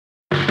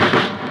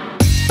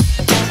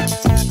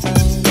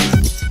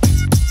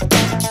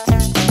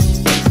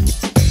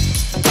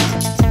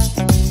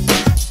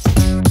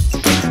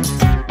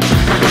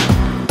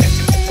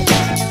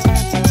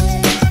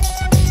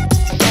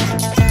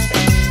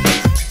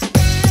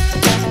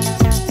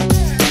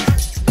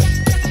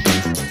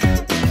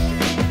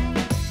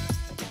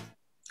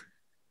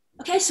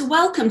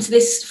welcome to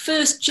this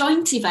first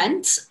joint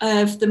event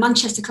of the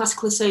Manchester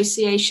Classical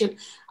Association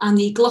and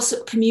the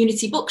Glossop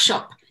Community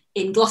Bookshop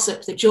in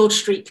Glossop, the George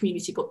Street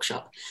Community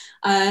Bookshop.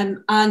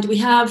 And we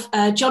have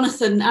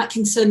Jonathan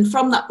Atkinson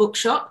from that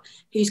bookshop,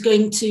 who's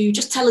going to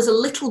just tell us a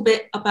little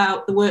bit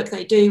about the work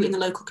they do in the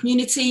local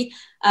community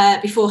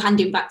before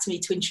handing back to me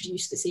to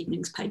introduce this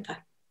evening's paper.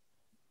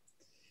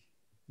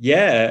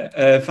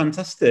 Yeah,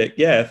 fantastic.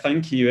 Yeah,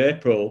 thank you,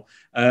 April.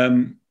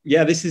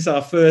 Yeah, this is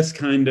our first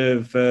kind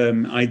of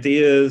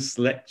ideas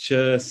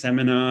lecture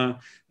seminar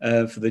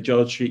for the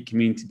George Street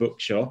Community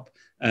Bookshop.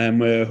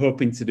 We're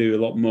hoping to do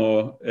a lot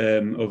more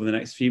over the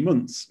next few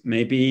months,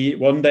 maybe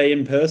one day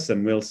in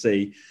person, we'll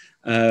see.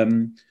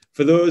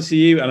 For those of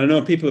you, and I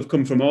know people have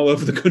come from all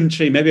over the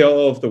country, maybe all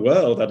over the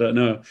world, I don't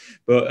know,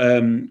 but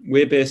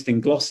we're based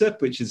in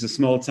Glossop, which is a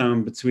small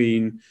town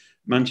between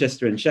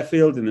Manchester and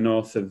Sheffield in the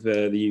north of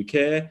the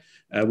UK.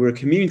 We're a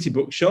community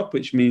bookshop,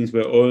 which means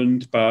we're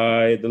owned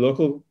by the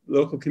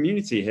local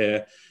community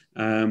here.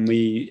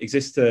 We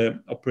exist to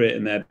operate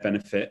in their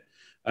benefit.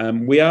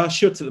 We are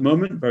shut at the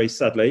moment, very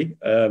sadly,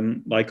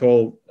 like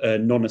all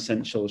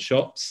non-essential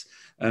shops.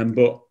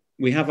 But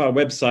we have our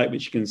website,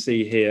 which you can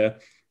see here.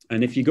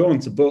 And if you go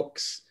onto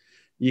books,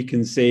 you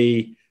can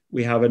see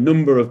we have a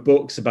number of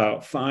books,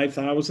 about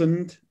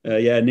 5,000,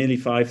 nearly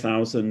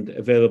 5,000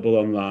 available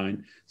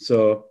online.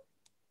 So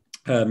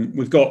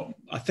we've got,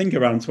 I think,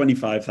 around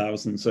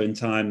 25,000. So in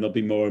time, there'll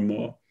be more and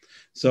more.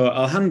 So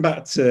I'll hand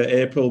back to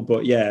April.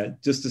 But yeah,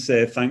 just to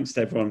say thanks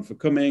to everyone for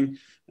coming.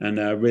 And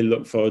I really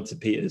look forward to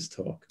Peter's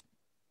talk.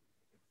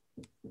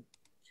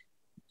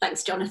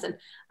 Thanks, Jonathan.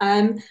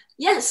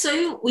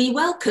 So we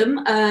welcome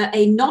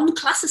a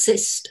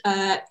non-classicist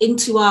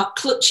into our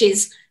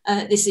clutches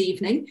this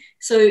evening.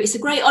 So it's a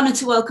great honour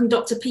to welcome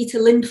Dr. Peter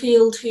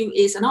Lindfield, who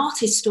is an art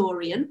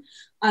historian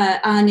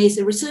and is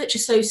a research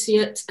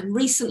associate and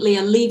recently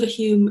a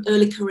Leverhulme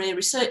Early Career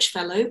Research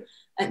Fellow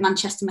at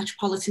Manchester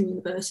Metropolitan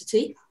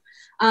University.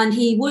 And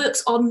he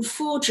works on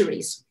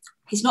forgeries.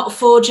 He's not a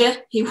forger,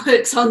 he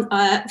works on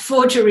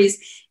forgeries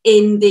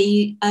in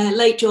the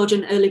late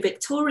Georgian, early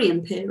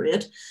Victorian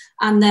period,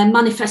 and their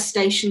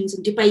manifestations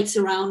and debates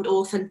around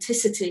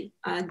authenticity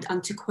and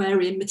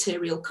antiquarian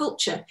material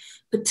culture,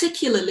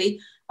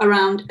 particularly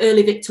around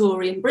early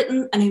Victorian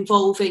Britain and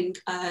involving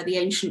the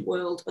ancient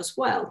world as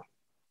well.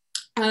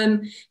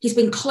 He's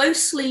been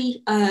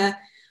closely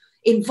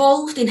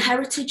involved in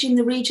heritage in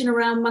the region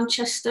around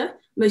Manchester,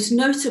 most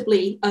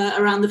notably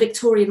around the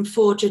Victorian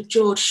forger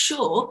George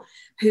Shaw,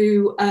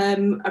 who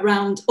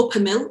around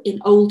Uppermill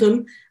in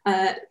Oldham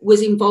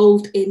was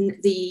involved in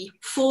the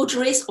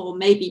forgeries, or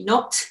maybe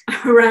not,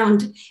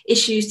 around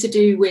issues to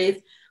do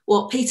with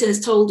what Peter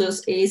has told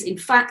us is in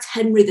fact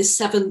Henry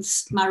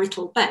VII's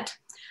marital bed.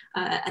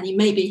 And he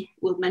maybe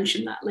will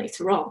mention that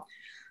later on.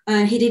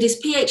 He did his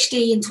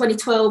PhD in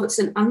 2012 at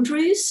St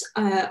Andrews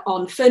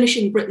on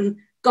furnishing Britain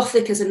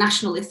Gothic as a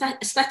national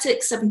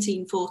aesthetic,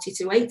 1740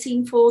 to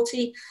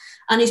 1840.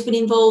 And he's been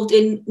involved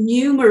in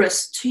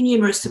too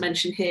numerous to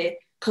mention here,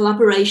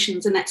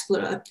 collaborations and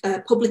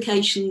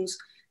publications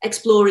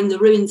exploring the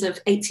ruins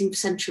of 18th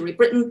century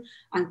Britain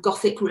and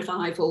Gothic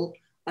revival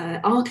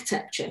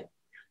architecture.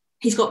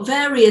 He's got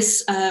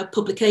various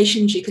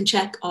publications you can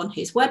check on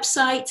his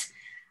website,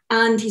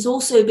 and he's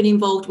also been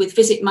involved with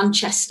Visit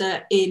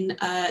Manchester in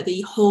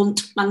the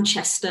Haunt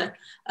Manchester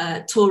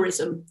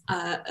tourism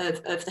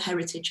of the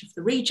heritage of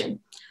the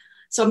region.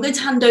 So I'm going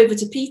to hand over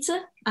to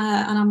Peter,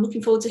 and I'm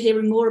looking forward to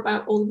hearing more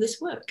about all of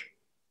this work.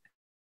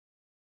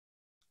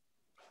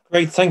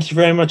 Great, thank you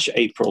very much,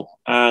 April,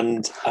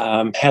 and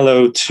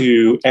hello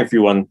to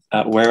everyone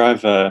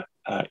wherever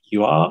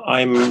you are.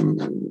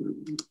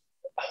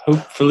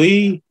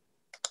 Hopefully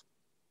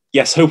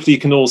you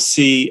can all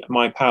see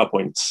my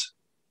PowerPoint.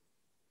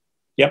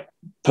 Yep,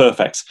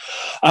 perfect.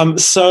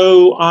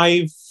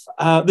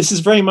 This is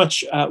very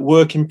much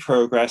work in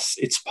progress.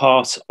 It's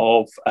part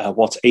of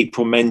what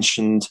April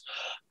mentioned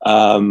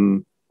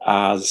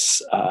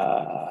as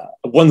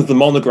one of the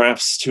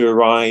monographs to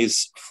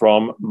arise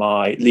from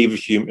my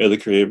Leverhulme Early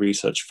Career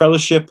Research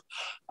Fellowship,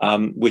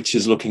 which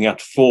is looking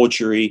at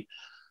forgery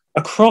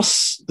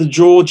across the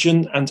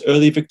Georgian and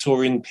early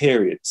Victorian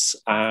periods.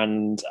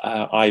 And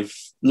I've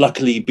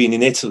luckily been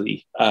in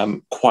Italy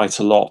quite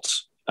a lot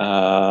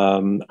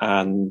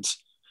and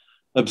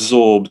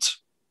absorbed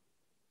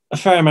a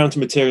fair amount of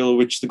material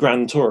which the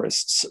grand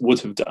tourists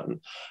would have done.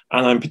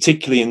 And I'm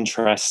particularly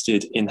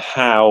interested in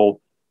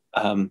how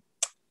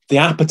the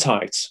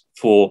appetite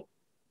for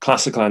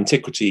classical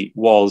antiquity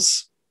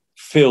was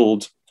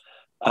filled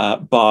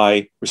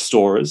by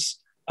restorers,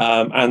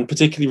 and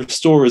particularly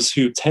restorers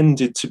who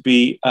tended to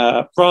be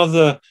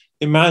rather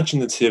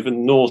imaginative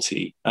and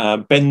naughty,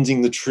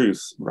 bending the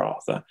truth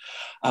rather.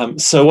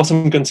 So what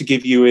I'm going to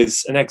give you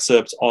is an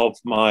excerpt of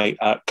my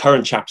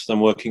current chapter that I'm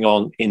working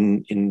on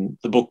in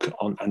the book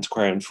on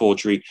antiquarian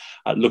forgery,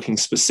 looking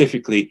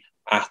specifically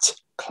at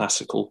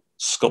classical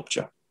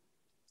sculpture.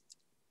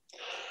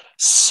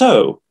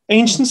 So,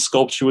 ancient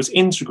sculpture was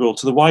integral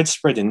to the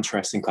widespread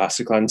interest in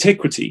classical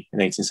antiquity in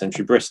 18th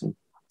century Britain.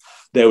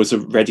 There was a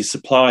ready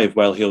supply of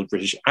well-heeled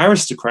British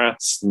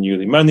aristocrats, the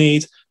newly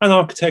moneyed, and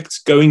architects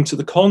going to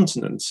the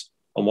continent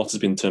on what has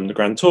been termed the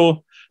Grand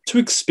Tour to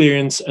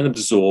experience and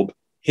absorb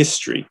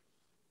history.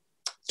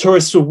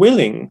 Tourists were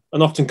willing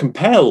and often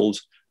compelled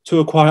to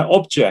acquire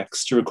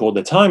objects to record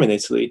their time in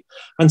Italy,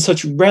 and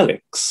such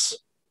relics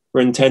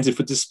were intended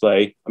for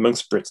display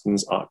amongst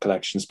Britain's art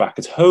collections back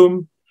at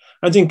home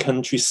and in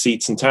country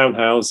seats and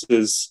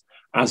townhouses,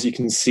 as you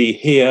can see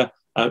here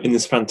in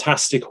this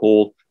fantastic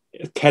hall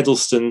at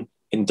Kedleston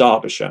in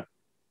Derbyshire.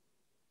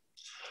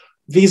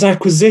 These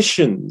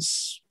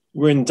acquisitions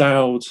were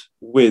endowed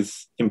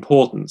with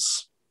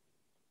importance,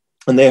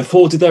 and they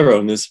afforded their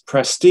owners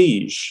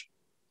prestige.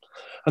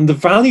 And the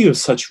value of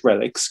such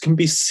relics can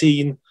be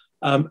seen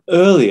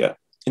earlier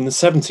in the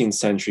 17th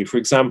century, for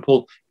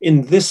example,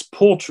 in this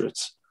portrait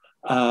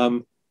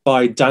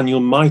by Daniel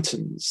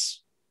Mytons,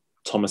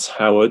 Thomas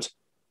Howard,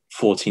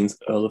 14th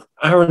Earl of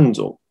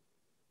Arundel,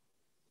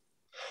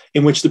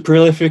 in which the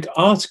prolific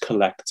art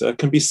collector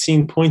can be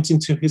seen pointing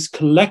to his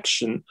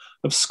collection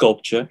of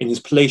sculpture in his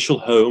palatial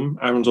home,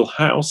 Arundel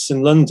House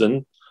in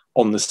London,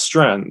 on the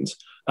Strand,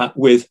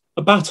 with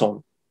a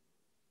baton.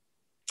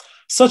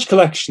 Such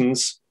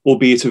collections,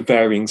 albeit of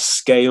varying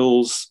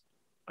scales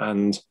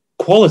and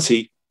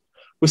quality,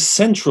 were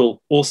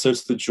central also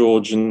to the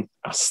Georgian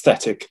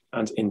aesthetic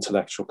and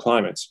intellectual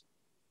climate.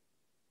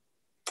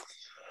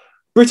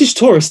 British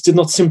tourists did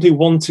not simply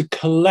want to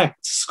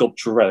collect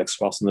sculptural relics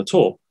whilst on the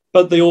tour,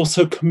 but they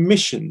also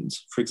commissioned,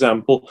 for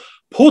example,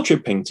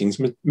 portrait paintings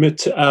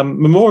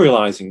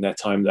memorializing their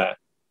time there.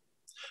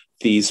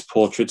 These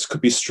portraits could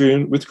be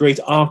strewn with great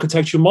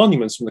architectural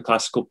monuments from the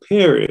classical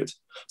period,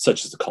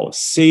 such as the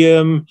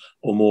Colosseum,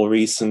 or more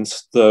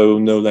recent, though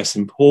no less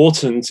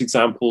important,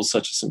 examples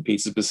such as St.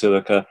 Peter's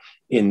Basilica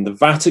in the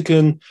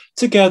Vatican,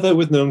 together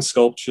with known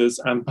sculptures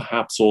and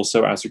perhaps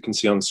also, as you can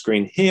see on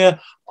screen here,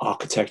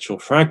 architectural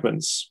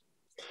fragments.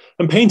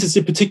 And painters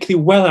did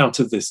particularly well out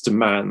of this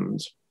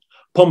demand.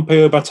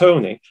 Pompeo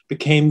Batoni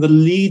became the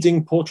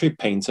leading portrait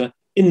painter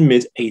in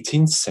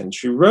mid-18th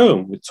century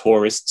Rome, with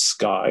tourists'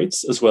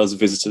 guides, as well as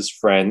visitors'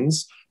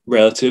 friends,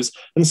 relatives,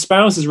 and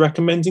spouses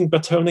recommending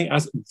Batoni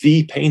as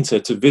the painter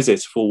to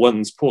visit for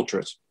one's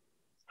portrait.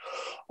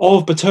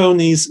 Of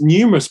Batoni's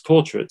numerous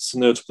portraits, a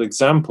notable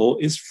example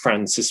is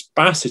Francis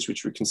Bassett,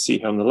 which we can see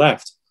here on the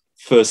left,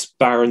 1st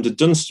Baron de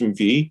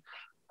Dunstanvie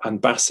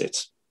and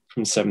Bassett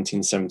from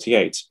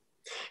 1778.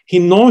 He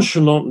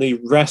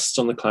nonchalantly rests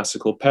on the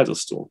classical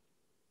pedestal.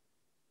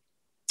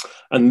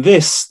 And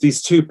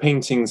these two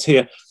paintings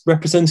here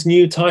represent a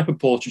new type of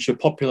portraiture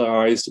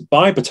popularized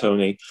by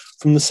Batoni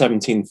from the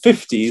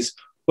 1750s,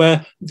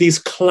 where these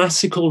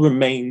classical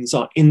remains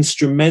are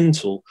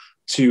instrumental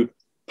to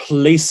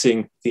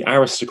placing the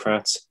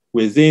aristocrats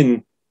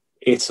within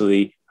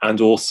Italy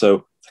and also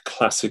the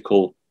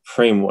classical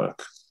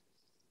framework.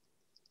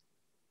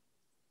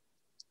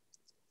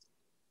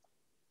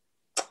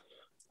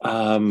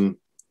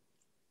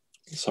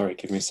 Sorry,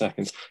 give me a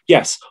second.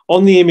 Yes,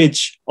 on the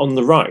image on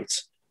the right,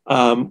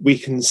 we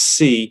can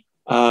see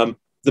the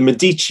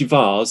Medici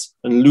vase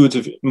and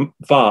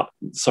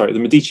the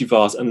Medici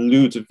vase and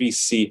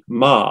Ludovici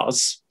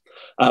Mars,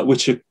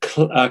 which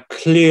are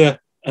clear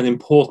and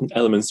important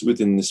elements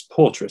within this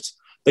portrait.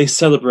 They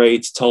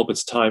celebrate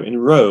Talbot's time in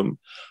Rome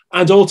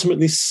and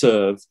ultimately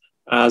serve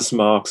as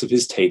marks of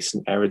his taste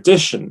and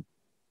erudition.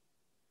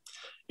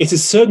 It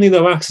is certainly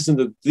no accident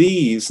that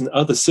these and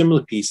other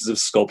similar pieces of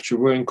sculpture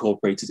were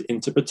incorporated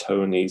into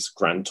Batoni's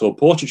Grand Tour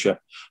portraiture,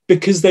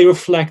 because they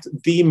reflect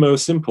the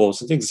most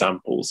important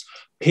examples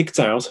picked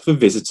out for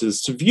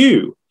visitors to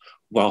view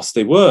whilst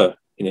they were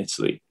in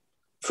Italy.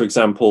 For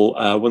example,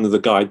 one of the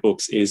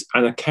guidebooks is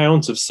an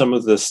account of some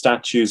of the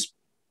statues,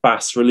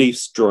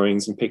 bas-reliefs,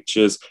 drawings and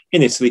pictures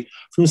in Italy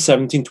from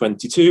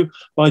 1722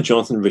 by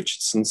Jonathan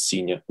Richardson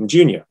Sr. and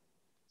Jr.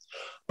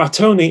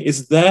 Batoni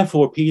is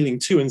therefore appealing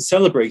to and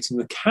celebrating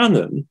the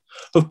canon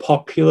of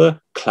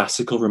popular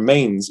classical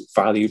remains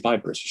valued by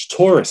British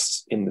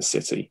tourists in the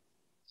city.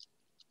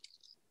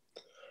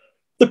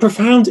 The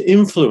profound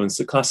influence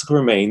that classical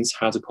remains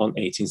had upon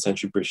 18th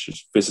century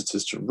British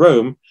visitors to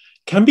Rome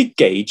can be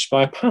gauged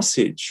by a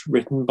passage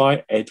written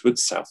by Edward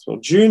Southwell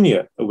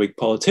Jr., a Whig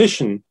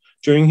politician,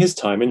 during his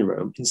time in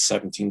Rome in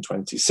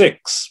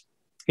 1726.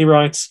 He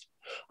writes,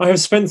 "I have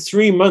spent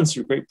 3 months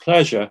with great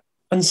pleasure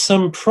and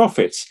some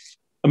profit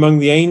among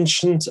the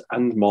ancient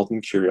and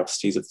modern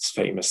curiosities of this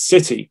famous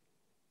city,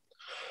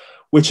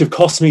 which have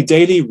cost me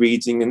daily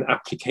reading and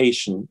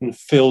application and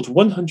filled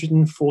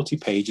 140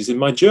 pages in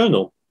my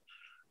journal.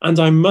 And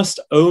I must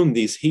own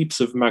these heaps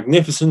of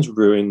magnificent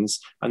ruins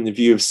and the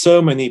view of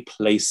so many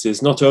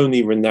places, not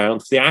only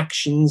renowned for the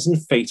actions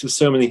and fate of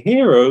so many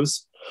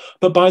heroes,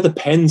 but by the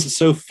pens of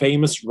so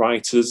famous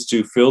writers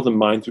do fill the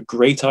mind with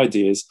great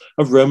ideas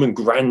of Roman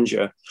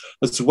grandeur,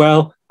 as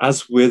well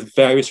as with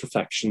various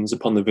reflections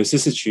upon the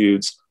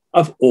vicissitudes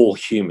of all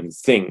human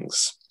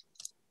things."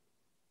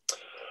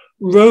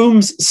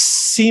 Rome's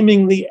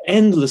seemingly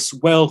endless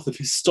wealth of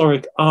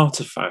historic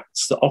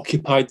artifacts that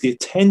occupied the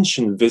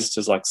attention of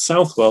visitors like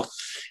Southwell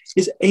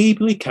is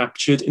ably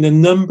captured in a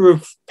number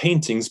of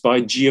paintings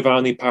by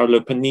Giovanni Paolo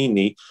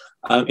Panini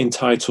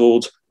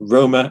entitled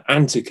Roma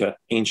Antica,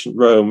 Ancient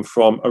Rome,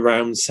 from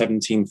around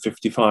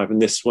 1755.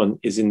 And this one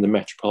is in the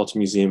Metropolitan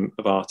Museum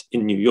of Art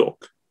in New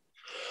York.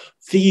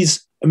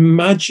 These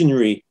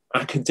imaginary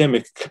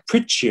academic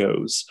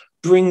capriccios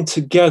bring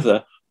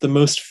together the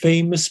most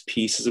famous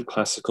pieces of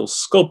classical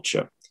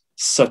sculpture,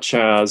 such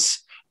as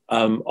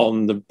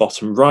on the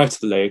bottom right of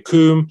the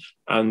Leverhulme,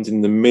 and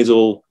in the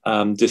middle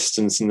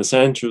distance in the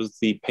center of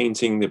the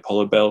painting, the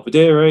Apollo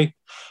Belvedere,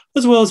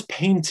 as well as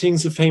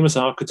paintings of famous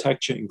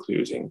architecture,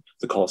 including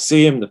the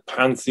Colosseum, the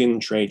Pantheon,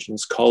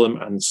 Trajan's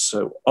Column, and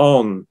so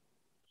on.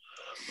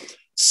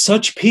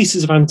 Such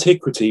pieces of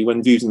antiquity,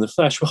 when viewed in the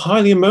flesh, were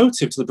highly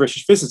emotive to the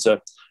British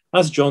visitor,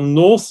 as John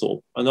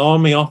Northall, an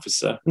army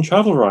officer and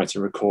travel writer,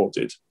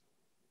 recorded.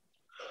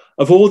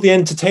 Of all the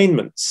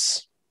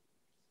entertainments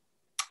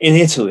in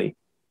Italy,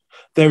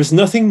 there is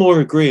nothing more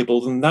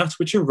agreeable than that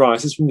which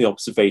arises from the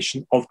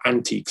observation of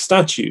antique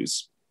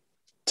statues.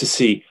 To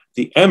see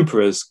the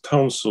emperors,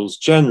 consuls,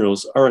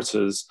 generals,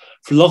 orators,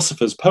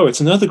 philosophers, poets,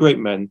 and other great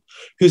men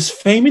whose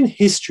fame in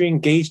history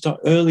engaged our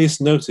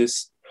earliest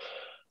notice,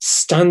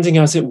 standing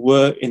as it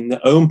were in their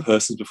own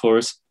persons before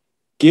us,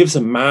 gives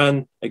a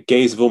man a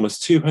gaze of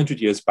almost 200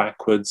 years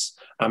backwards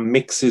and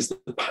mixes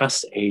the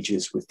past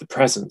ages with the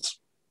present.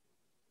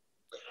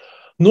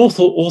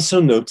 Northall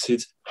also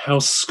noted how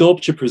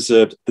sculpture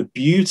preserved the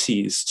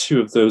beauties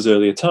too of those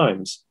earlier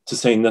times, to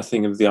say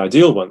nothing of the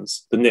ideal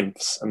ones, the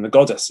nymphs and the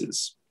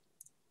goddesses.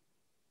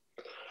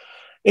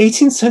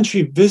 18th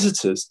century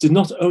visitors did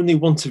not only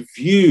want to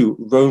view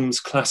Rome's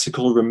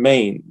classical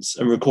remains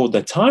and record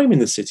their time in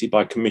the city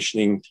by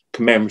commissioning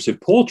commemorative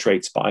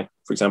portraits by,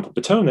 for example,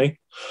 Bertone,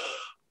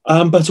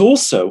 but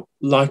also,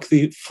 like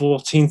the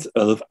 14th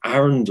Earl of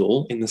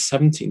Arundel in the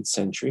 17th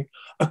century,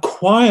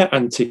 acquire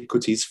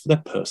antiquities for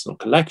their personal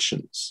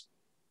collections.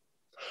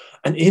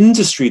 An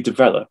industry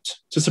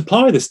developed to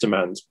supply this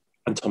demand,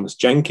 and Thomas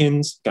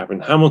Jenkins,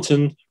 Gavin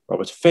Hamilton,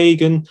 Robert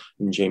Fagan,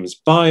 and James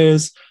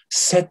Byers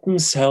set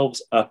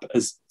themselves up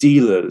as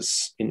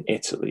dealers in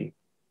Italy.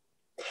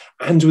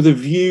 And with a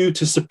view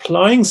to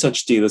supplying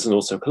such dealers and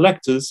also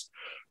collectors,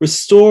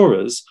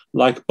 restorers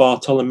like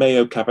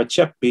Bartolomeo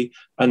Cavaceppi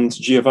and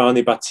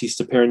Giovanni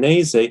Battista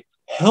Piranesi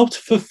helped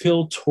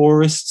fulfill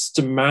tourists'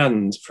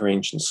 demand for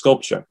ancient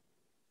sculpture.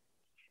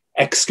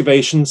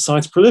 Excavation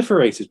sites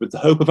proliferated with the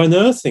hope of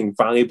unearthing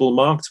valuable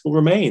marketable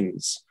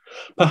remains,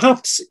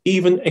 perhaps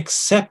even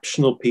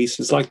exceptional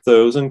pieces like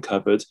those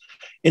uncovered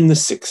in the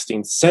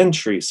 16th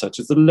century, such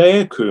as the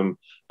Leverhulme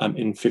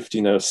in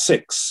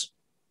 1506.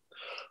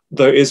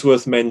 Though it is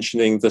worth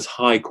mentioning that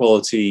high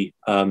quality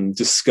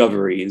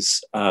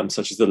discoveries,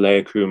 such as the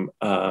Leverhulme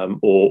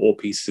or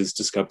pieces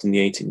discovered in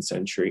the 18th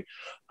century,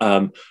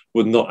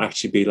 would not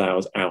actually be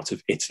allowed out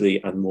of Italy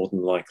and more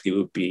than likely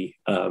would be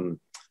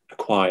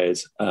acquired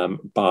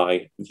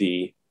by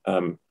the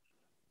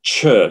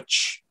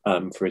church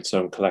for its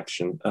own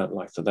collection,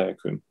 like the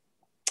Leverhulme.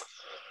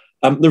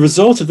 The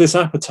result of this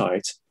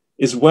appetite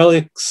is well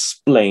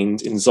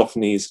explained in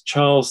Zoffany's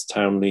Charles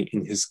Townley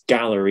in his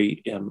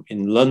gallery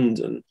in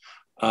London,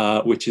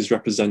 which is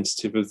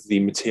representative of the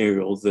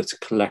material that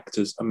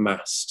collectors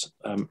amassed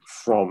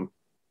from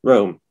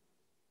Rome.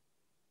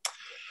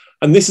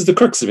 And this is the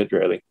crux of it,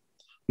 really.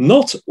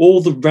 Not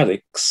all the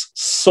relics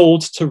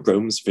sold to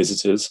Rome's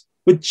visitors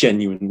were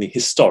genuinely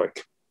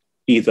historic,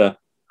 either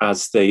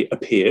as they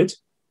appeared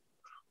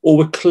or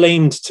were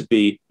claimed to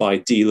be by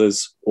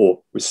dealers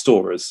or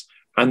restorers.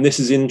 And this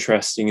is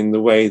interesting in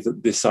the way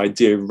that this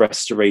idea of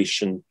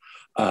restoration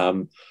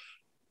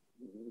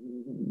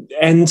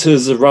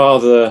enters a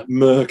rather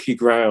murky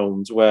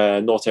ground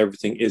where not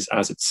everything is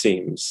as it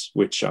seems,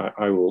 which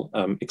I will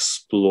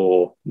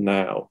explore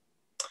now.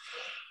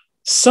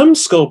 Some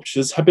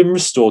sculptures have been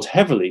restored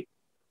heavily,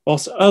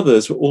 whilst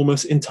others were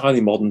almost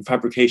entirely modern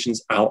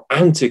fabrications al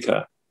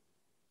antica.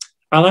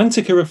 Al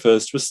antica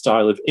refers to a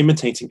style of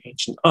imitating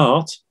ancient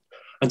art,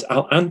 and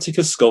al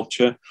antica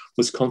sculpture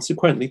was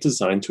consequently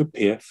designed to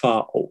appear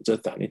far older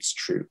than its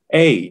true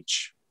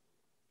age.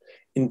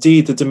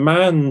 Indeed, the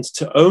demand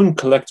to own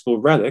collectible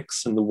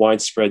relics and the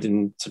widespread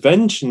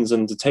interventions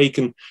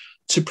undertaken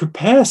to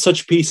prepare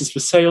such pieces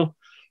for sale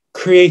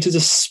created a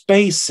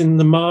space in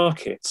the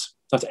market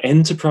that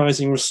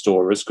enterprising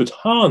restorers could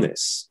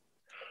harness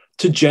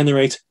to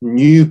generate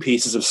new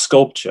pieces of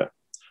sculpture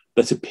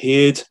that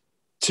appeared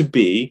to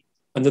be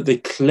and that they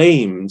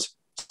claimed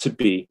to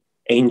be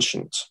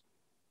ancient.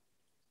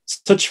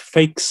 Such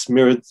fakes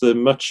mirrored the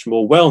much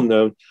more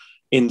well-known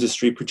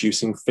industry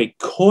producing fake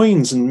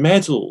coins and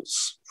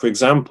medals. For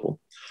example,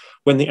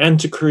 when the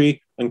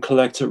antiquary and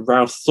collector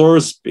Ralph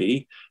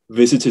Thoresby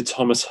visited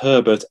Thomas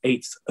Herbert,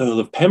 8th Earl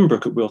of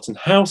Pembroke at Wilton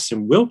House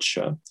in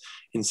Wiltshire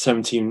in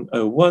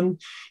 1701,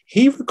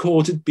 he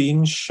recorded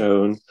being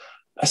shown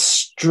a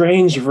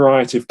strange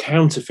variety of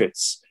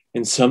counterfeits.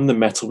 In some, the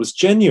metal was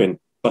genuine,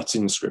 but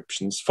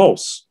inscriptions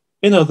false.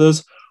 In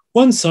others,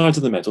 one side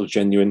of the metal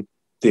genuine,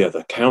 the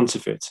other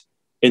counterfeit.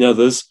 In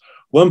others,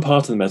 one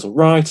part of the metal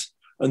right,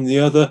 and the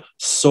other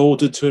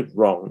soldered to it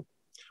wrong,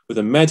 with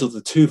a medal of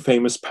the two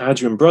famous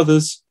Paduan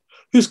brothers,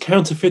 whose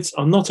counterfeits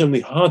are not only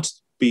hard to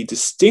be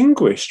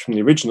distinguished from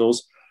the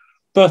originals,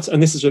 but,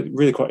 and this is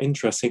really quite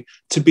interesting,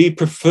 to be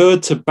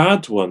preferred to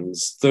bad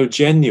ones, though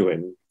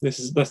genuine.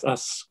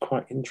 That's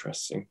quite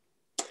interesting.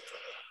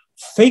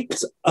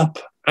 Faked up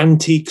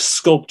antique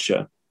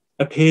sculpture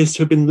appears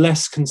to have been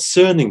less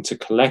concerning to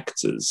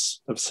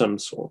collectors of some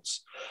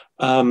sorts,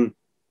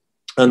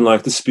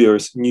 unlike the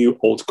spurious new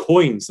old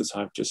coins that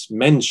I've just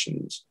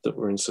mentioned that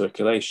were in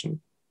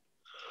circulation.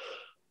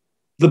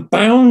 The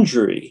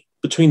boundary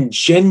between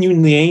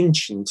genuinely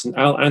ancient and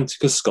al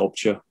antica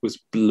sculpture was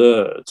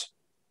blurred.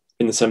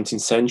 In the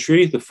 17th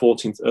century, the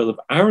 14th Earl of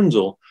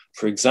Arundel,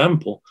 for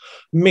example,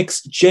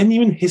 mixed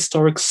genuine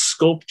historic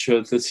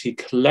sculpture that he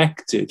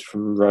collected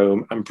from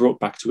Rome and brought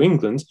back to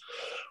England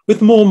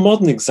with more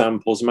modern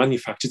examples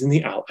manufactured in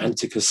the al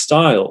antica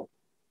style.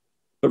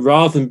 But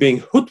rather than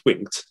being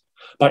hoodwinked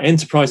by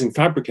enterprising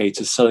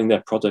fabricators selling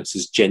their products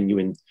as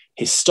genuine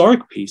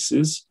historic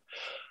pieces,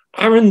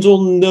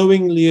 Arundel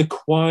knowingly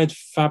acquired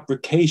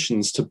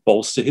fabrications to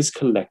bolster his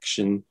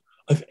collection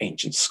of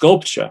ancient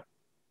sculpture.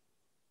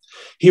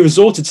 He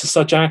resorted to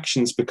such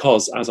actions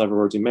because, as I've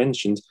already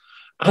mentioned,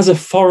 as a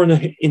foreigner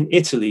in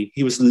Italy,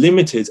 he was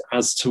limited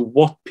as to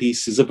what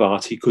pieces of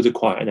art he could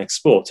acquire and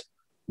export.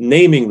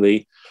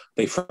 Namely,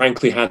 they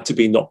frankly had to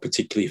be not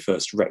particularly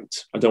first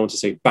rate. I don't want to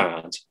say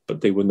bad,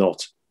 but they were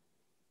not.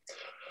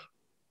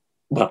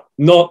 Well,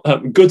 not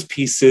good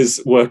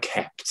pieces were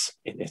kept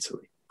in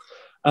Italy.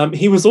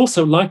 He was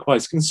also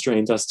likewise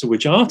constrained as to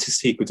which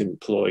artists he could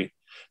employ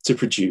to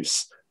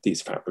produce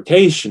these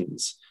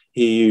fabrications.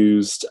 He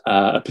used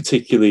a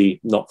particularly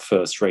not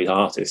first-rate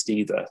artist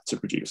either to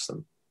produce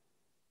them.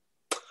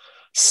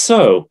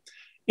 So,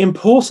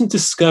 important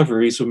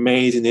discoveries were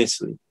made in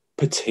Italy,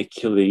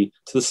 particularly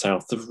to the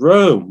south of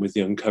Rome, with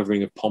the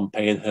uncovering of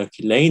Pompeii and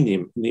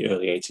Herculaneum in the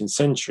early 18th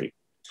century.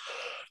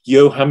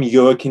 Johann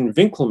Joachim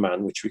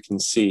Winckelmann, which we can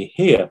see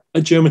here,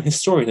 a German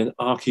historian and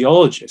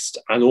archaeologist,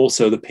 and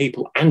also the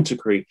papal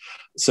antiquary.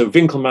 So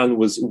Winckelmann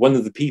was one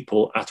of the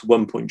people at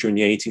one point during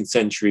the 18th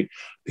century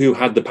who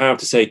had the power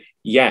to say,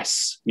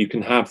 yes, you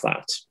can have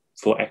that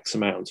for X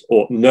amount,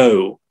 or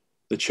no,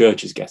 the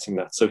church is getting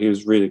that. So he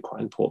was really quite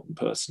an important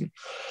person.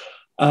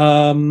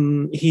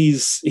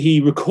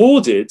 He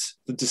recorded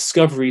the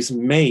discoveries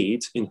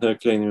made in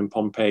Herculaneum and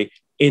Pompeii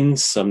in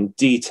some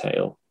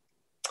detail.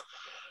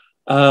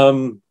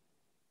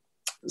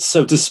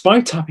 So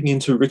despite tapping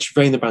into a rich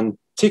vein of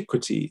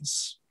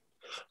antiquities,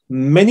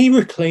 many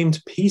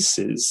reclaimed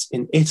pieces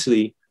in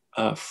Italy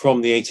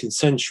from the 18th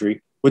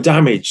century were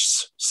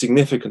damaged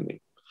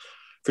significantly.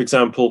 For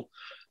example,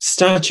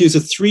 statues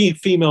of 3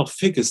 female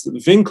figures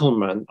that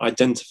Winckelmann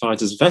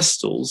identified as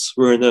Vestals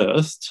were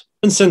unearthed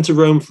and sent to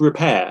Rome for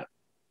repair.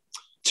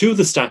 2 of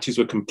the statues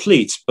were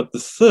complete, but the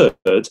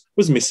 3rd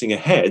was missing a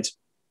head.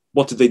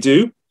 What did they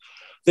do?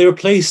 They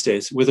replaced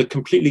it with a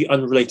completely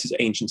unrelated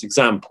ancient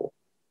example.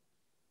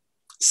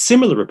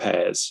 Similar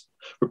repairs,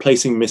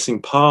 replacing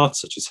missing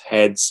parts such as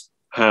heads,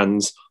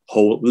 hands,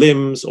 whole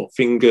limbs or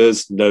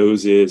fingers,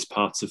 noses,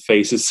 parts of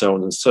faces, so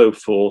on and so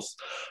forth,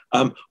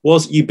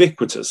 was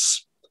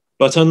ubiquitous.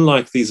 But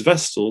unlike these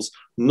Vestals,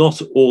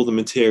 not all the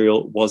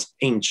material was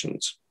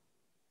ancient.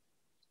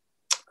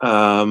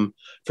 For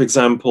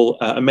example,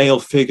 a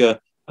male figure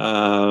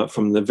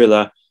from the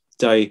Villa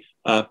dei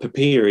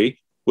Papiri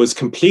was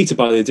completed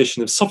by the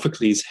addition of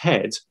Sophocles'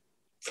 head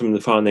from the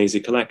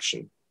Piranesi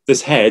collection.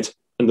 This head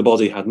and the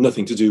body had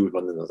nothing to do with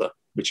one another,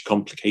 which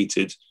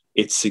complicated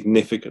it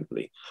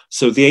significantly.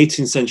 So the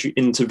 18th century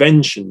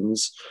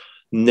interventions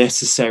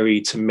necessary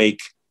to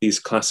make these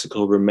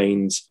classical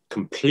remains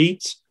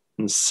complete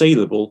and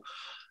saleable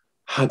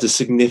had a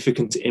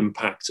significant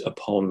impact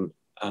upon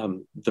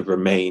the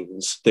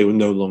remains. They were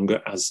no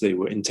longer as they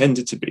were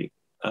intended to be.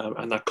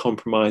 And that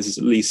compromises,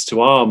 at least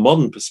to our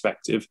modern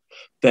perspective,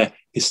 their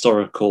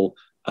historical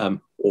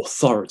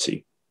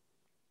authority.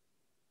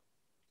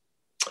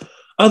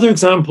 Other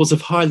examples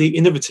of highly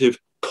innovative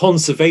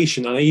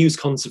conservation, and I use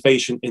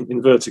conservation in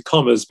inverted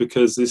commas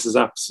because this is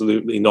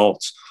absolutely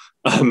not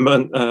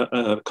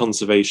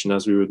conservation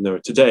as we would know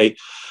it today,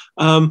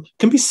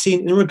 can be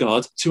seen in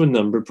regard to a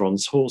number of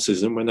bronze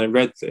horses. And when I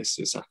read this,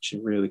 it's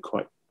actually really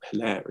quite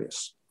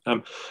hilarious.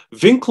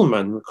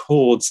 Winckelmann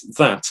records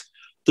that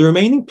the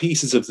remaining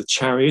pieces of the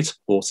chariot,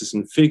 horses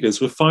and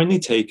figures were finally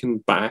taken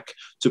back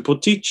to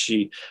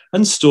Portici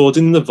and stored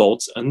in the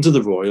vaults under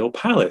the royal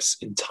palace,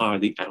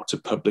 entirely out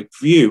of public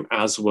view,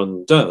 as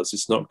one does.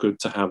 It's not good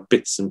to have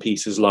bits and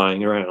pieces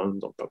lying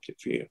around on public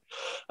view.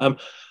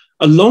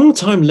 A long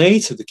time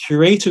later, the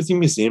curator of the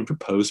museum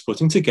proposed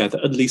putting together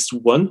at least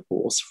one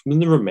horse from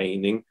the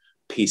remaining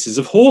pieces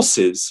of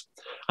horses,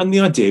 and the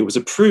idea was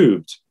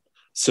approved.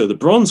 So the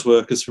bronze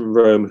workers from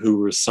Rome who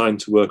were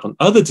assigned to work on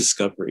other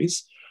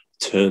discoveries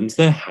turned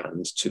their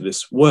hand to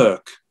this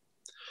work.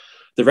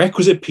 The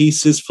requisite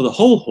pieces for the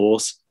whole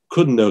horse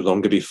could no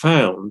longer be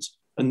found,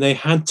 and they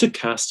had to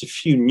cast a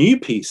few new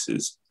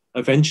pieces,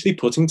 eventually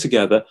putting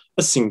together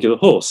a singular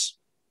horse.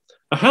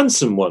 A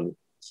handsome one.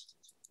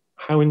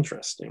 How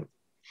interesting.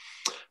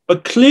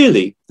 But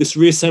clearly, this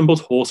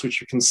reassembled horse, which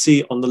you can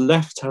see on the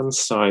left-hand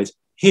side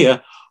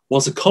here,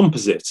 was a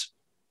composite,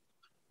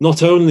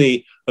 not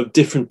only of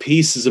different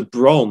pieces of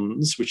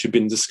bronze, which had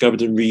been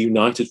discovered and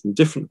reunited from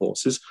different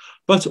horses,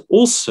 but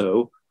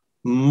also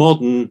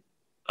modern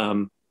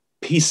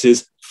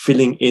pieces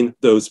filling in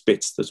those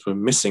bits that were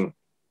missing.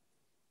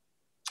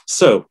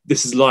 So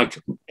this is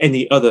like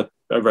any other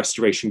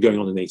restoration going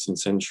on in 18th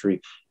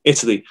century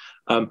Italy.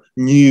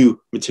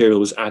 New material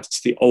was added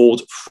to the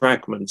old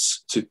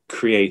fragments to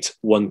create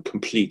one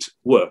complete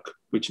work,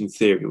 which in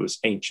theory was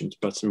ancient,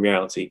 but in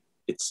reality,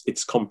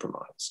 it's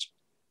compromised.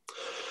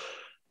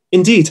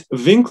 Indeed,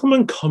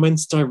 Winckelmann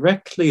comments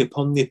directly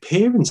upon the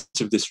appearance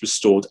of this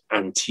restored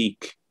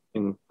antique,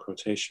 in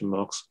quotation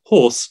marks,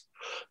 horse,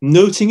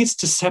 noting its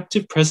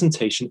deceptive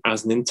presentation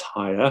as an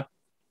entire,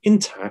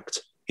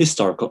 intact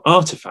historical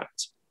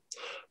artifact.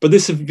 But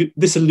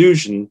this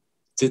illusion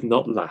did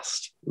not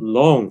last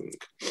long.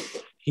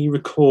 He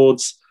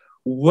records,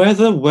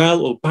 whether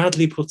well or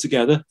badly put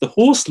together, the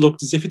horse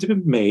looked as if it had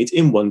been made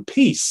in one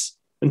piece,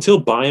 until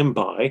by and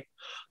by,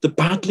 the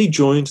badly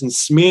joined and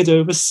smeared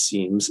over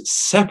seams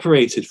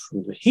separated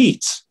from the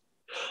heat,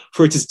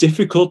 for it is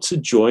difficult to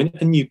join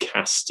a new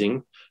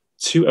casting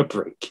to a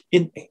break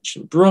in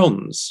ancient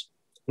bronze.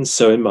 And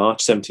so in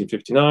March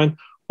 1759,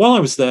 while I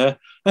was there,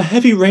 a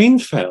heavy rain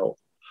fell,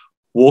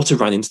 water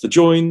ran into the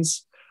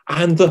joins,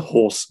 and the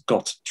horse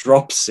got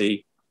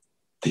dropsy.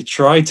 They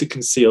tried to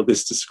conceal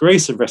this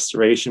disgrace of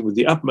restoration with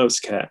the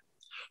utmost care.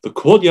 The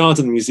courtyard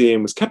of the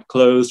museum was kept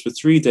closed for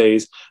 3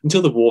 days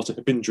until the water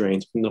had been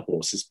drained from the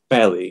horse's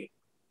belly.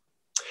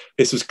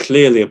 This was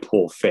clearly a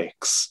poor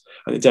fix,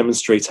 and it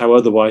demonstrates how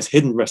otherwise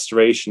hidden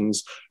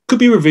restorations could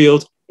be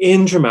revealed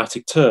in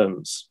dramatic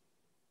terms.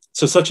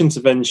 So such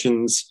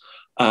interventions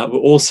were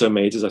also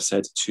made, as I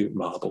said, to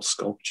marble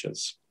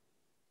sculptures,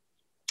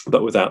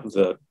 but without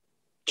the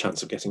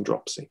chance of getting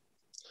dropsy.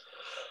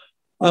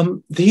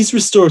 These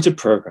restorative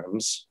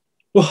programs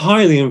were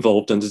highly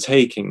involved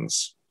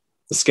undertakings.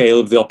 The scale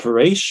of the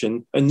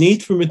operation and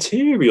need for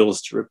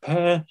materials to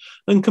repair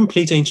and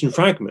complete ancient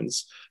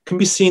fragments can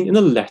be seen in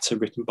a letter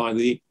written by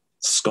the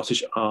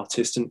Scottish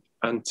artist and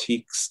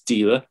antiques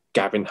dealer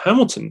Gavin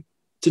Hamilton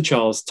to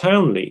Charles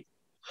Townley,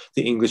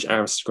 the English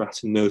aristocrat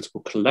and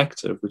notable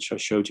collector, of which I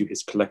showed you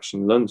his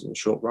collection in London a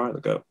short while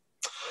ago.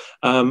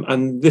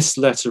 And this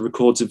letter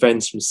records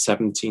events from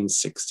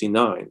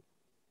 1769.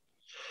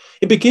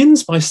 It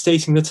begins by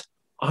stating that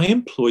I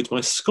employed my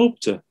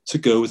sculptor to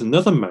go with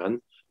another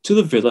man to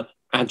the Villa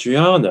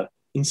Adriana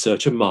in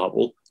search of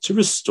marble to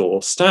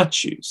restore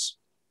statues.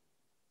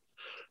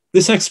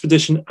 This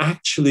expedition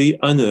actually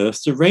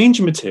unearthed a range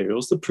of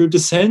materials that proved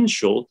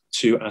essential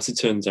to, as it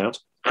turns out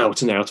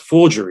and-out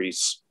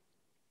forgeries.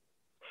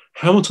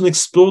 Hamilton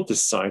explored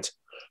this site,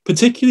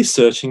 particularly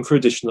searching for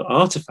additional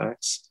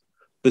artifacts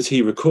that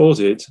he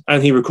recorded,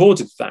 and he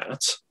recorded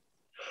that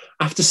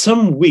after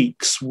some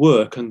weeks'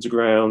 work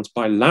underground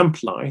by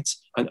lamplight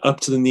and up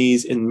to the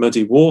knees in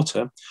muddy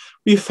water,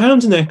 we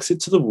found an exit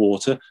to the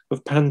water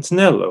of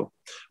Pantanello,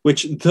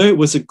 which, though it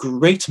was a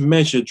great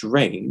measure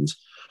drained,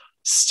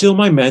 still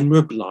my men were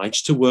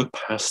obliged to work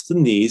past the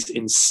knees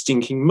in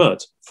stinking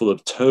mud, full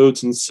of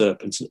toads and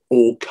serpents and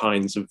all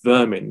kinds of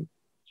vermin.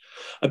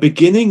 A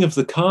beginning of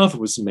the carver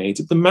was made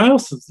at the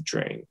mouth of the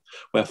drain,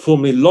 where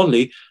formerly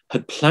Lolly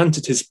had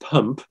planted his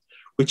pump,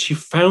 which he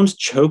found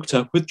choked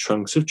up with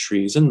trunks of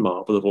trees and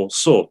marble of all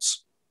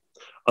sorts,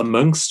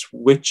 amongst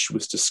which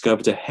was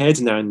discovered a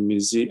head now in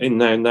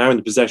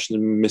the possession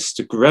of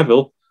Mr.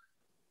 Greville.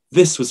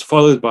 This was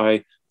followed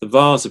by the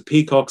vase of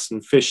peacocks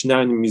and fish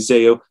now in the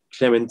Museo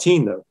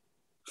Clementino,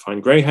 a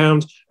fine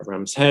greyhound, a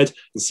ram's head,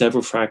 and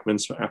several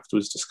fragments were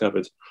afterwards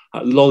discovered.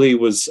 Lolly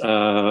was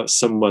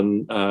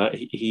someone,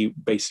 he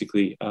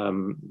basically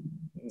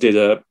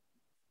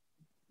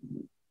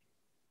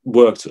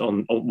worked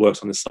on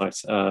the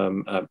site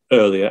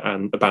earlier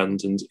and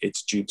abandoned it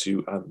due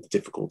to the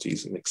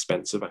difficulties and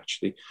expense of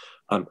actually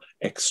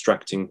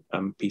extracting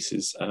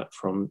pieces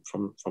from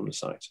the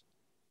site.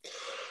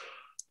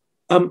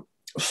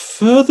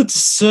 Further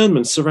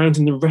discernment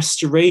surrounding the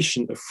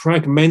restoration of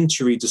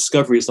fragmentary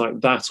discoveries like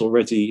that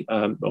already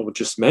or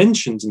just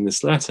mentioned in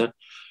this letter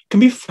can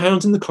be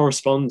found in the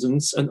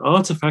correspondence and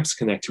artifacts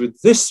connected with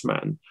this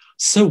man,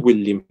 Sir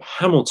William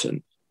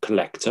Hamilton,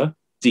 collector,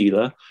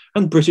 dealer,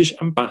 and British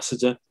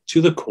ambassador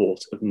to the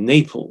court of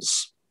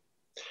Naples.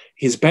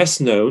 He is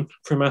best known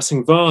for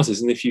amassing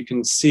vases, and if you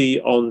can see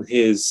on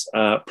his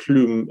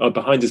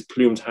behind his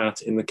plumed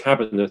hat in the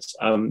cabinet,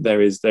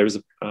 there is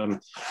a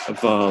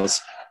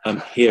vase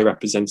here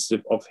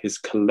representative of his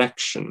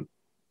collection.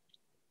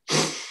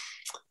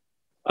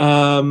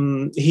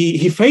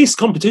 He faced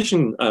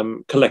competition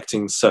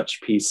collecting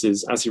such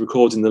pieces, as he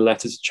recorded in the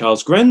letter to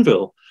Charles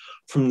Grenville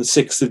from the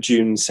 6th of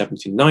June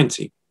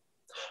 1790.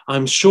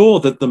 I'm sure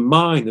that the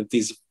mine of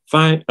these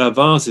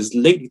vases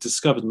lately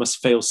discovered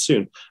must fail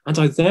soon, and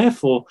I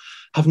therefore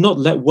have not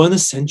let one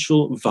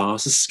essential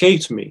vase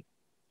escape me.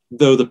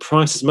 though the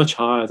price is much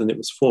higher than it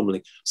was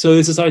formerly. So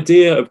there's this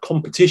idea of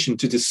competition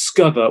to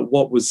discover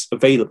what was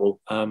available.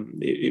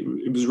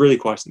 It was really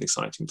quite an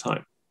exciting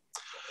time.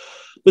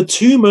 The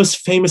two most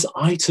famous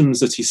items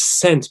that he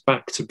sent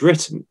back to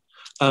Britain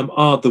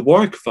are the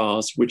Warwick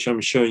vase, which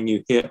I'm showing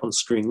you here on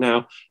screen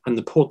now, and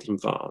the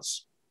Portland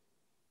vase.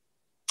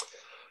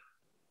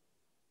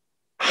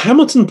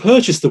 Hamilton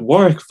purchased the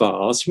Warwick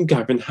vase from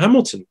Gavin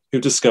Hamilton, who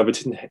discovered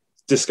it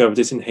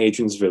in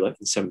Hadrian's Villa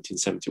in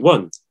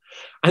 1771.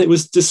 And it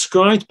was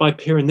described by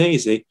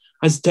Piranesi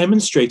as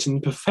demonstrating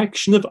the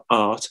perfection of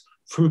art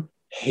from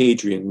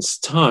Hadrian's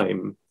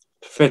time,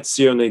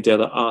 perfezione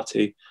della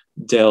arte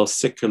del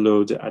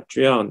secolo di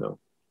Adriano.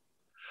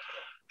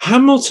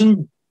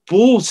 Hamilton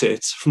bought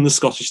it from the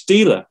Scottish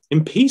dealer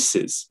in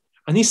pieces,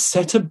 and he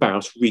set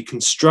about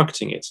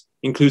reconstructing it,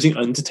 including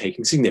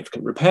undertaking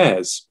significant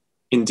repairs.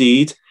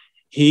 Indeed,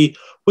 he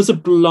was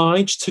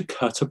obliged to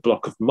cut a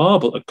block of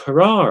marble at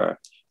Carrara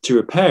to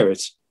repair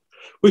it,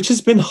 which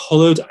has been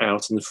hollowed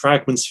out and the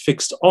fragments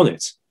fixed on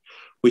it,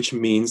 which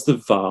means the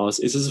vase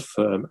is as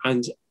firm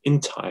and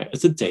entire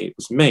as the day it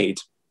was made.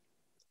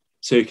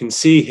 So you can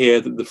see here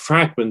that the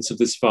fragments of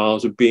this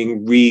vase are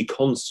being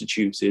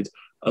reconstituted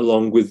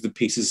along with the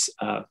pieces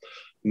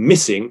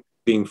missing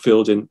being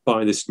filled in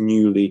by this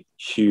newly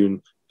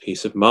hewn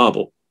piece of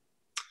marble.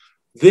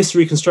 This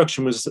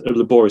reconstruction was a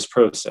laborious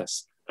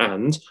process,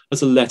 and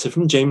as a letter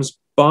from James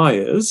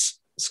Byers,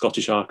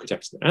 Scottish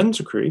architect and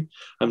antiquary,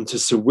 to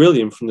Sir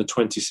William from the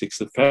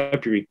 26th of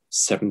February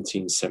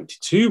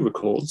 1772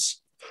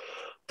 records,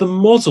 "The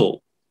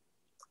model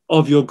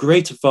of your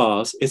great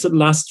vase is at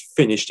last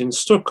finished in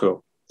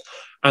stucco,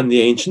 and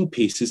the ancient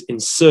pieces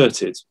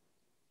inserted.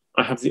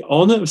 I have the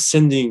honour of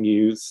sending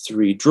you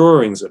 3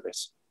 drawings of it,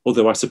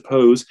 although I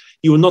suppose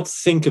you will not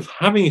think of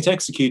having it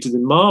executed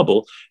in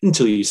marble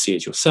until you see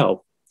it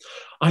yourself.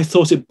 I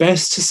thought it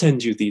best to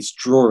send you these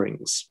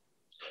drawings.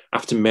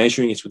 After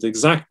measuring it with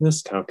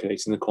exactness,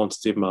 calculating the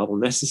quantity of marble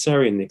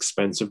necessary and the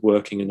expense of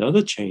working and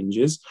other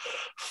changes,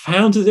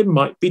 found that it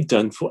might be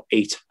done for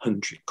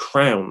 800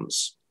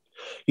 crowns.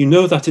 You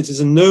know that it is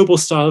a noble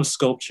style of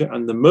sculpture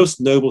and the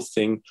most noble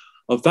thing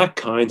of that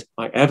kind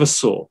I ever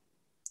saw.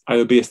 It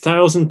would be a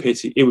thousand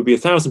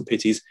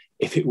pities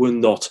if it were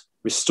not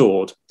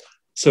restored."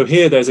 So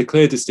here there's a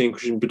clear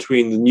distinction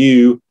between the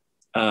new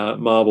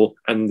marble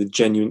and the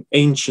genuine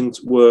ancient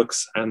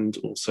works, and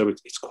also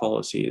its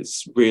quality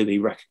is really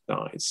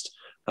recognized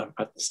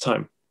at this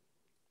time.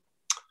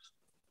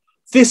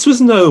 This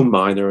was no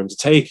minor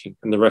undertaking,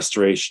 and the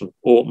restoration,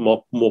 or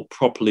more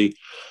properly,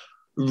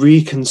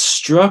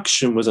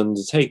 reconstruction was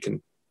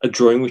undertaken. A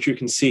drawing which you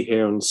can see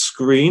here on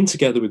screen,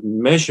 together with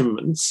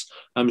measurements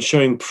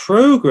showing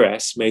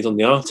progress made on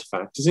the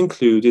artifact, is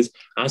included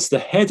as the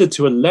header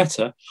to a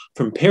letter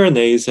from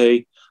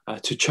Piranesi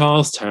to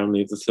Charles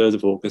Townley of the 3rd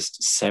of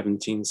August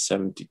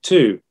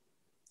 1772.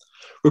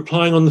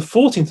 Replying on the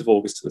 14th of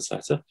August to this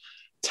letter,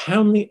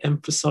 Townley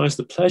emphasised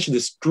the pleasure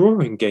this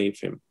drawing gave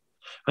him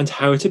and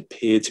how it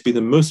appeared to be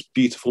the most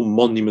beautiful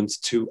monument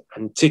to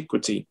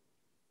antiquity.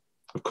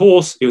 Of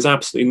course, it was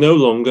absolutely no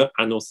longer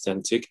an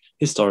authentic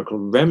historical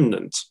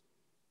remnant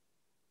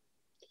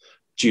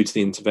due to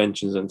the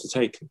interventions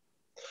undertaken.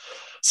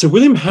 So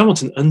William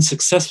Hamilton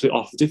unsuccessfully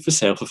offered it for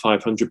sale for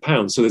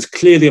 £500. So there's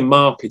clearly a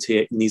market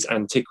here in these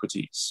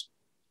antiquities.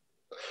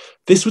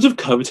 This would have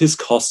covered his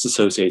costs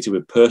associated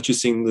with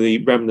purchasing the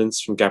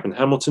remnants from Gavin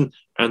Hamilton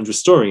and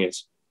restoring it.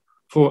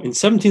 For in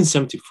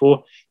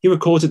 1774, he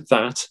recorded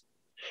that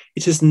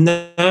it is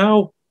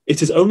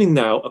only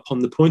now upon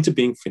the point of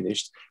being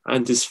finished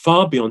and is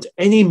far beyond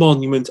any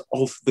monument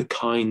of the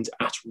kind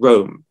at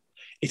Rome.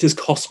 It has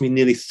cost me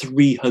nearly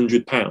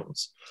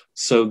 £300.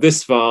 So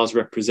this vase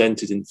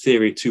represented, in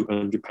theory,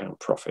 £200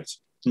 profit.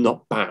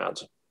 Not bad.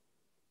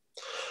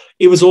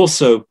 It was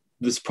also,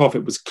 this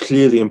profit was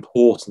clearly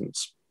important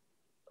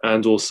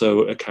and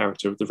also a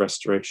character of the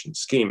restoration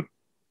scheme.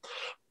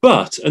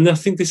 But, and I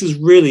think this is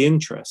really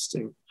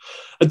interesting,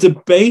 a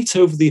debate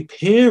over the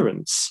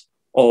appearance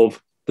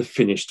of the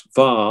finished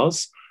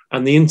vase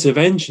and the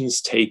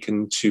interventions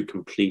taken to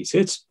complete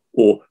it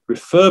or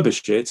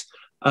refurbish it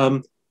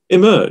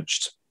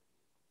emerged.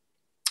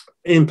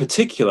 In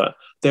particular,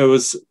 there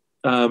was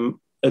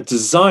a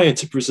desire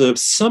to preserve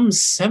some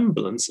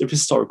semblance of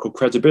historical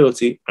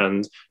credibility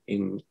and,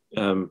 in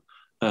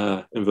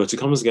inverted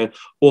commas again,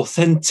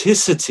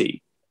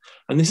 authenticity.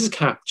 And this is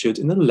captured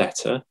in a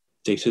letter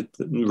dated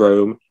in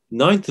Rome,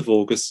 9th of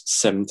August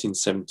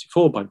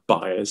 1774 by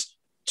Byers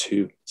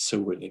to Sir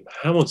William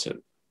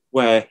Hamilton,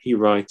 where he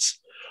writes,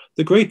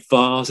 "The great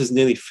vase is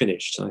nearly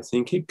finished, and I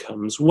think it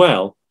comes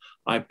well.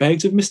 I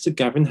begged of Mr.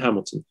 Gavin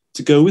Hamilton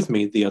to go with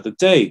me the other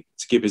day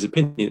to give his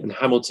opinion," and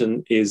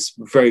Hamilton is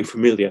very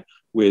familiar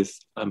with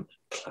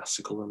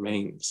classical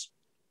remains.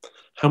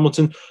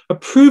 Hamilton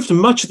approved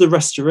much of the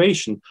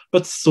restoration,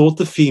 but thought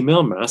the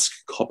female mask,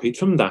 copied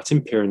from that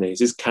in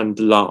Piranesi's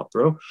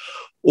candelabro,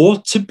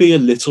 ought to be a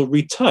little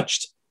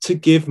retouched to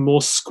give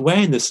more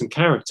squareness and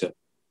character.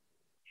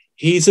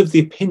 He's of the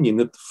opinion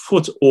that the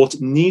foot ought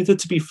neither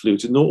to be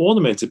fluted nor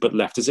ornamented, but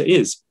left as it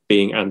is,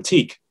 being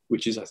antique,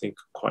 which is, I think,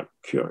 quite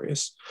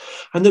curious,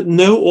 and that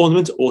no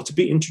ornament ought to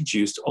be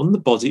introduced on the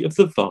body of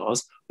the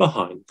vase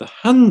behind the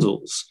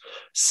handles,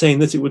 saying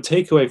that it would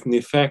take away from the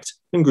effect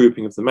and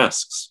grouping of the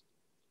masks.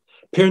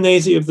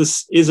 Piranesi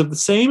is of the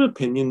same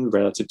opinion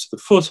relative to the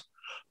foot,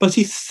 but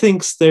he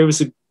thinks there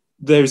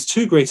is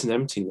too great an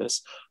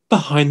emptiness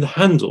behind the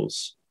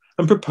handles,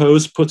 and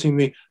proposed putting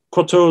the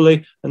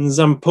crotole and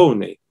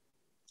zampone.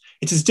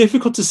 It is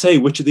difficult to say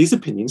which of these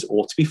opinions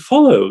ought to be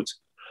followed,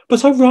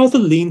 but I rather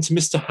lean to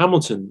Mr.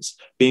 Hamilton's,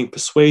 being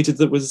persuaded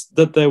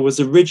that there was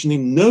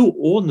originally no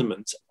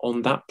ornament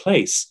on that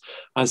place,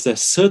 as there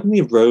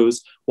certainly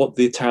arose what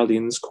the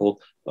Italians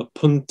call a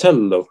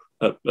puntello,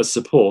 a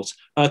support,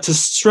 to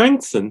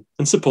strengthen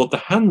and support the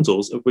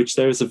handles, of which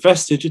there is a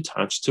vestige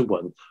attached to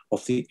one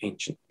of the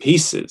ancient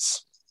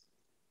pieces.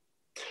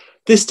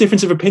 This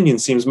difference of opinion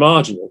seems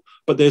marginal,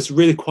 but there's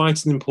really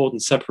quite an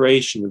important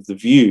separation of the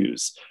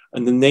views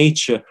and the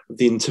nature of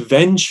the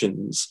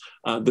interventions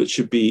that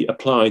should be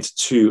applied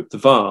to the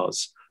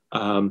vase,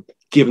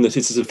 given that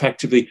it is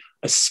effectively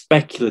a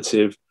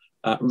speculative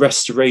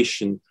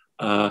restoration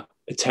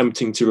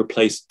attempting to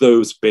replace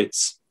those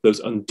bits,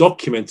 those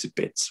undocumented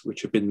bits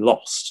which have been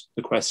lost.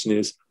 The question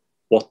is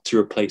what to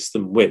replace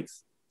them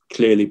with.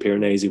 Clearly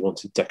Piranesi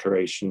wanted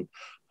decoration,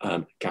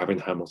 Gavin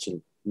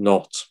Hamilton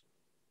not.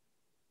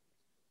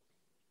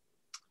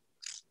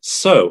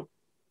 So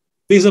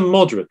these are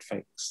moderate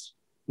fakes.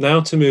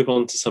 Now to move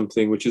on to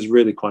something which is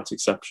really quite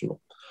exceptional.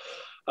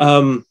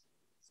 The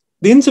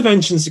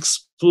interventions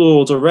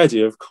explored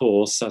already, of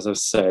course, as I've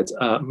said,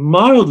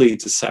 mildly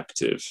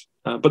deceptive,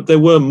 but there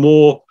were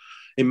more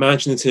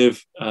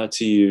imaginative,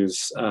 to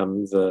use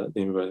the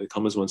inverted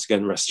commas once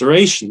again,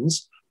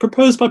 restorations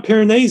proposed by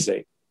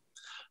Piranesi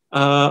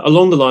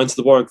along the lines of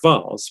the Warwick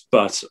vase,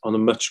 but on a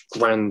much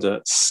grander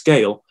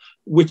scale,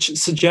 which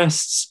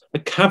suggests a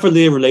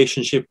cavalier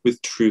relationship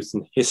with truth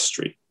and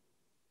history.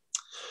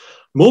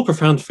 More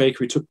profound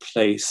fakery took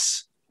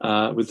place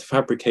with the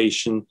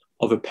fabrication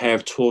of a pair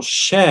of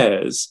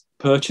torchères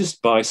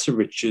purchased by Sir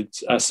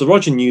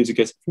Roger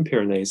Newdigate from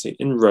Piranesi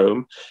in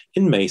Rome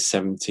in May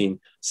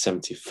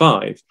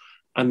 1775.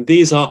 And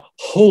these are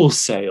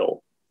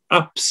wholesale,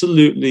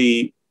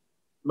 absolutely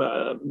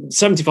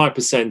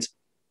 75%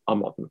 are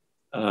modern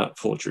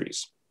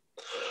forgeries.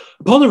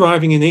 Upon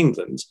arriving in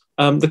England,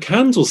 the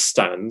candle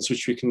stands,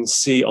 which we can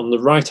see on the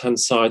right-hand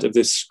side of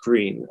this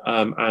screen,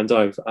 and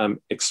I've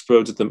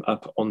exploded them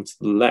up onto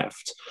the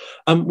left,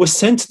 were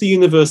sent to the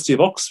University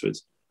of Oxford,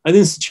 an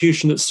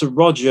institution that Sir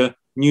Roger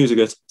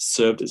Newdigate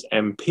served as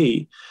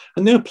MP,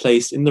 and they were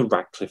placed in the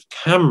Radcliffe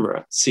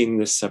camera, seen in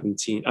this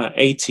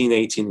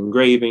 1818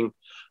 engraving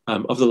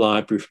of the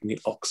library from the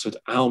Oxford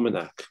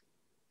Almanac.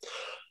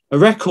 A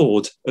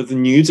record of the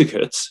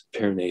Newdigate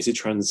Piranesi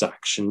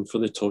transaction for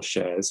the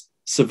torchères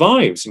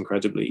survives,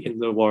 incredibly, in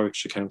the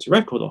Warwickshire County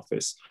Record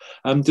Office,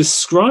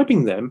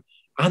 describing them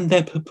and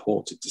their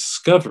purported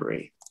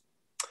discovery.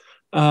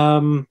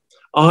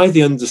 I,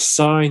 the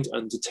undersigned,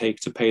 undertake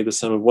to pay the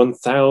sum of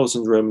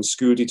 1,000 Roman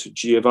scudi to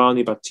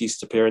Giovanni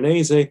Battista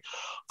Piranesi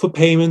for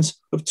payment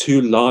of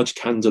 2 large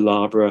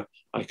candelabra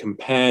I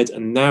compared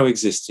and now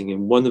existing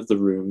in one of the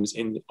rooms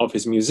of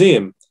his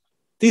museum.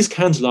 These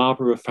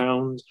candelabra were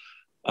found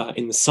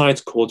in the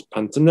site called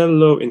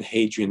Pantanello in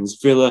Hadrian's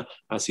Villa,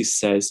 as he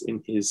says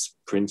in his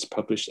prints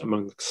published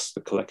amongst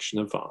the collection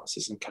of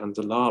vases and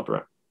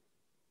candelabra.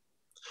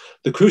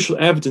 The crucial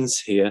evidence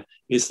here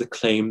is the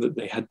claim that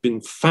they had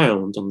been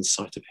found on the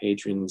site of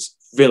Hadrian's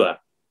Villa.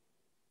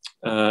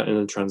 In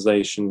a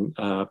translation,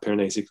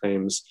 Piranesi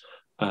claims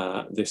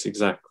this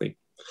exactly.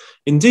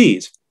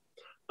 Indeed,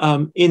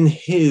 in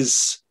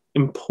his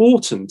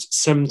important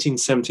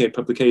 1778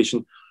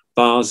 publication,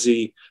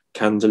 Vasi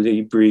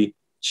Candelabri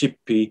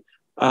Cippi,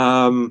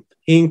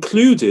 he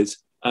included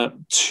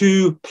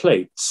 2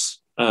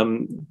 plates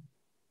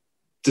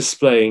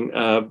displaying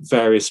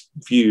various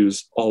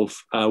views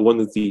of one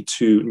of the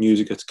 2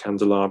 Newdigate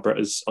candelabra,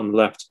 as on the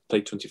left,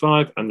 plate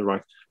 25, and the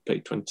right,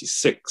 plate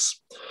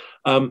 26.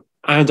 And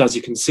as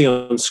you can see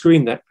on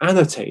screen, they're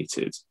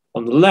annotated.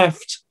 On the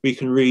left, we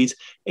can read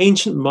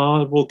ancient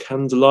marble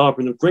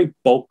candelabra in a great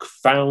bulk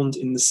found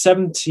in the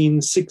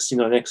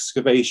 1769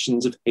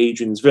 excavations of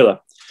Hadrian's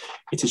Villa.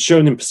 It is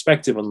shown in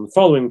perspective on the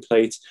following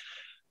plate,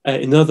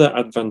 another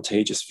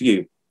advantageous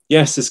view.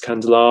 Yes, this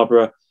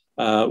candelabra,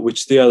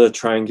 which the other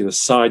triangular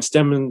sides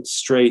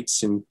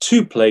demonstrates in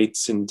 2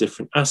 plates in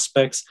different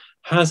aspects,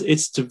 has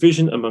its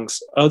division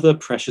amongst other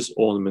precious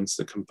ornaments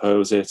that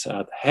compose it,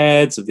 the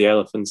heads of the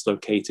elephants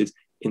located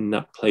in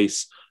that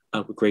place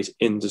with great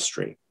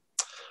industry.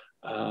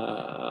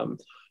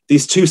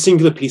 These 2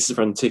 singular pieces of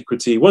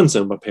antiquity, one's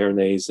owned by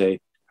Piranesi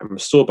and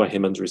restored by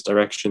him under his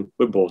direction,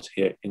 were bought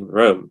here in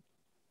Rome.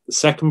 The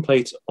second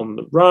plate on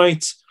the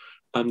right,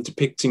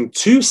 depicting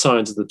 2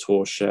 sides of the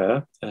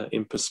torchère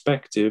in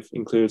perspective,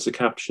 includes a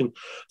caption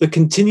that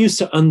continues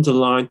to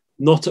underline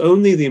not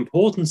only the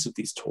importance of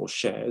these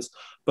torchères,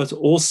 but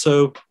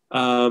also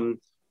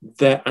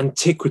their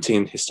antiquity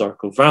and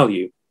historical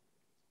value.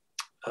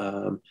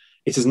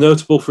 It is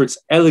notable for its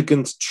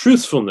elegant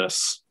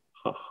truthfulness,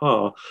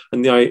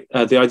 And the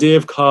idea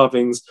of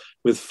carvings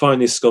with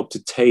finely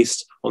sculpted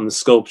taste on the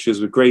sculptures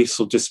with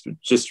graceful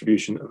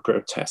distribution of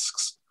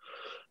grotesques.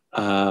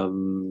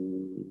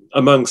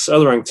 Amongst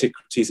other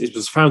antiquities, it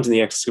was found in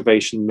the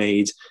excavation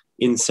made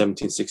in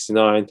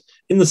 1769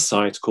 in the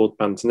site called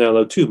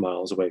Pantanello, 2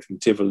 miles away from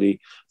Tivoli,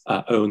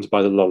 owned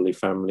by the Lolli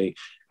family,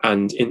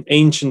 and in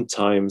ancient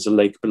times a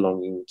lake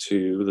belonging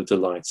to the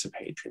delights of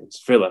Hadrian's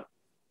villa.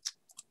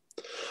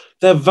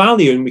 Their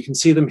value, and we can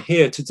see them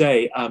here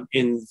today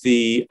in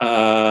the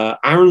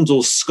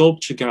Arundel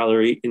Sculpture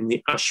Gallery in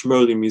the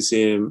Ashmolean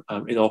Museum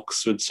in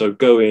Oxford. So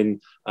go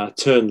in,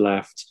 turn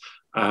left,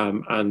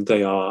 and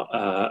they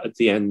are at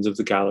the end of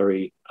the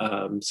gallery.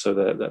 So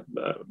they're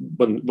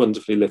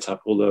wonderfully lit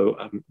up, although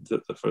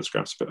the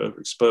photographs are a bit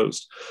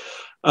overexposed.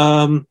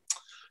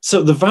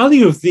 So the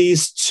value of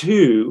these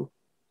two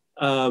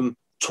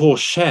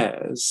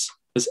torchères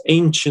as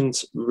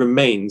ancient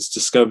remains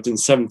discovered in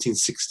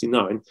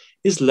 1769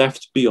 is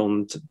left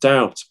beyond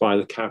doubt by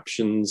the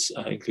captions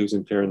included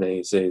in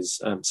Piranesi's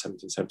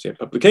 1778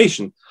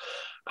 publication.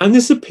 And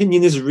this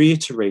opinion is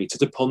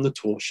reiterated upon the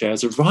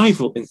torchères'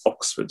 arrival in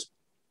Oxford.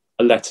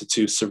 A letter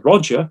to Sir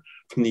Roger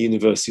from the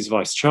university's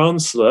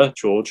vice-chancellor,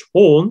 George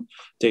Horne,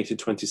 dated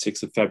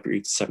 26th of February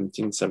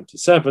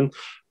 1777,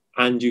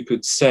 and you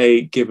could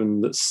say,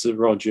 given that Sir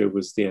Roger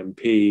was the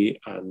MP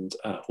and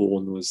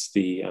Horne was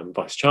the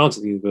vice-chancellor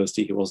of the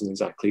university, he wasn't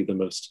exactly the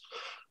most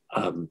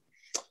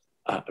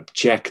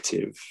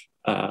objective,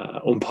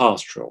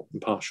 impartial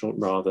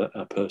rather,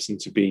 person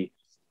to be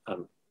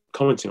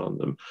commenting on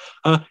them.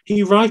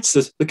 He writes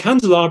that the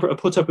candelabra are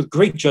put up with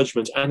great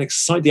judgment and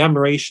excite the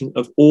admiration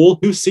of all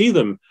who see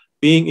them,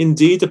 being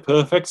indeed a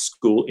perfect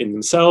school in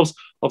themselves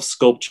of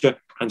sculpture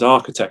and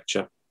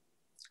architecture.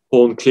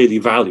 Horne clearly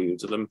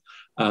valued them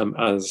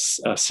as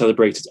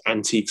celebrated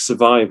antique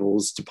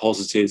survivals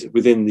deposited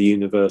within the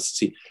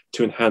university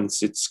to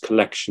enhance its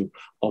collection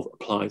of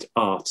applied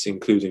arts,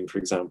 including, for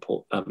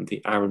example,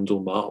 the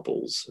Arundel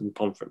marbles and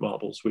Pomfret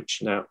marbles,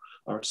 which now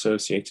are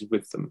associated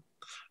with them,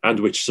 and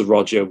which Sir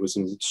Roger was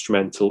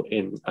instrumental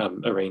in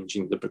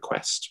arranging the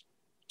bequest.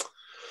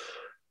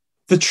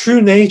 The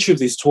true nature of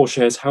these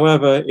torchères,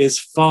 however, is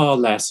far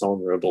less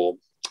honourable.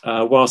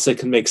 Whilst they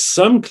can make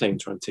some claim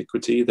to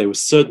antiquity, they were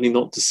certainly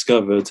not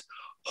discovered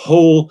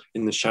whole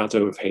in the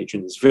shadow of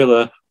Hadrian's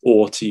villa,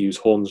 or, to use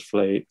Horne's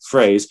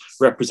phrase,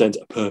 represent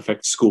a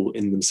perfect school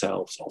in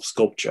themselves of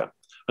sculpture,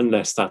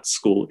 unless that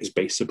school is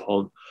based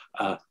upon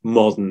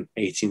modern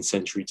 18th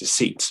century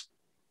deceit.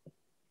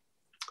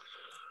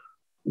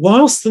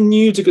 Whilst the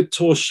Newdigate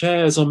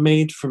torchères are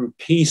made from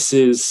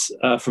pieces,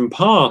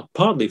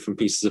 partly from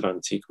pieces of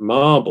antique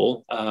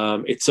marble,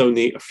 it's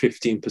only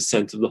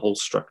 15% of the whole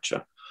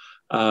structure.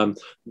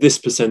 This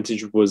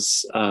percentage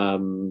was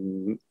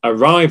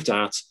arrived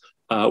at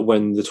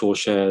when the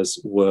torchères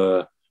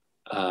were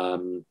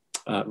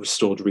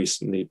restored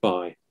recently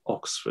by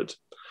Oxford.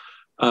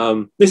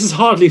 This is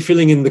hardly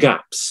filling in the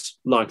gaps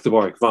like the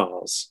Warwick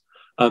vase.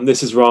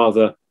 This is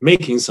rather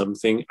making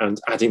something and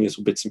adding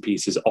little bits and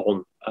pieces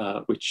on,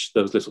 which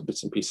those little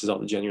bits and pieces are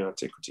the genuine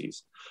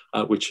antiquities,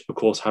 which of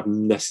course have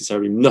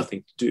necessarily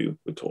nothing to do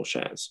with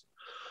torchères.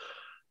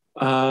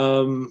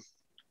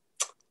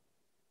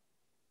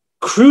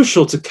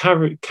 Crucial to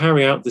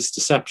carry out this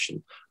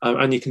deception,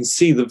 and you can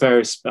see the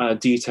various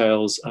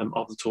details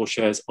of the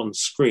torchères on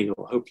screen,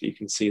 or hopefully you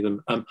can see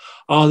them,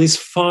 are these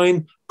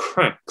fine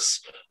cracks.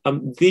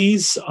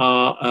 These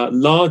are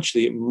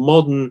largely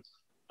modern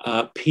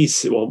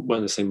pieces, well,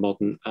 when I say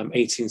modern,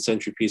 18th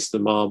century pieces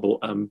of marble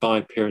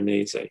by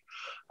Piranesi,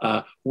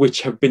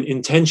 which have been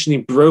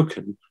intentionally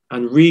broken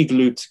and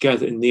re-glued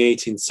together in the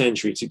 18th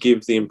century to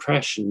give the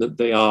impression that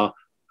they are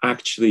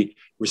actually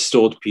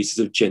restored pieces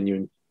of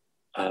genuine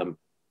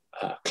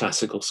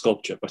classical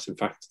sculpture, but in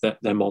fact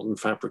they're modern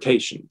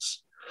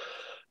fabrications.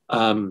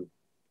 Doubt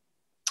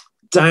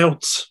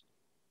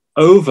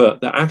over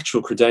the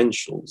actual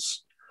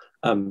credentials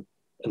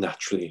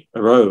naturally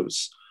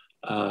arose,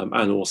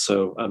 and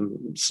also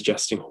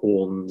suggesting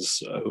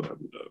Horne's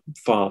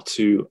far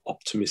too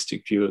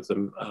optimistic view of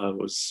them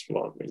was,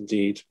 well,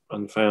 indeed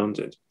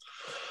unfounded.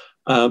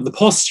 The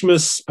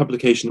posthumous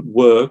publication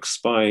Works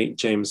by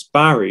James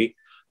Barry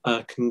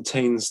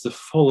contains the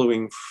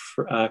following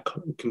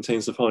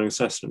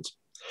assessment.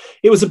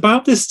 It was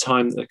about this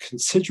time that a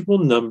considerable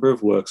number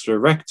of works were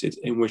erected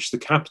in which the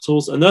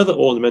capitals and other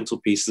ornamental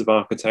pieces of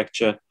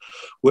architecture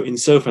were in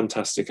so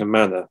fantastic a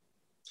manner,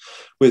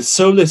 with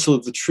so little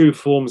of the true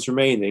forms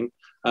remaining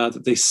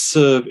that they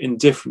serve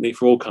indifferently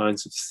for all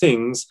kinds of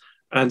things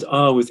and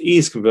are with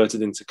ease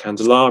converted into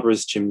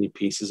candelabras, chimney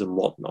pieces, and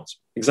whatnot.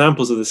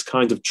 Examples of this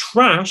kind of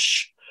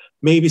trash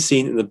may be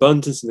seen in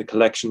abundance in the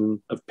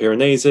collection of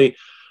Piranesi,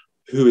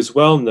 who is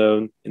well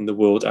known in the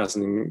world as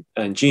an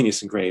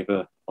ingenious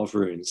engraver of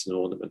ruins and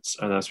ornaments.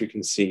 And as we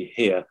can see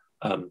here,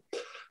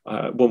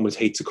 one would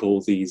hate to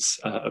call these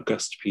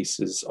august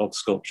pieces of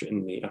sculpture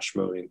in the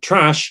Ashmolean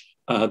trash.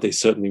 They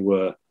certainly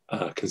were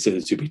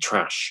considered to be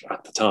trash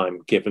at the time,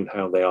 given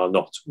how they are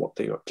not what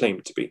they are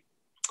claimed to be.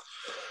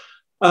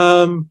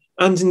 And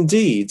And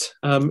indeed,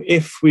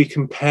 if we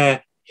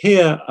compare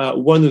here,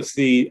 one of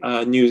the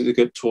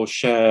Newdigate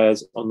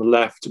torchères on the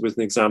left with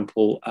an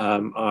example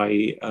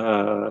I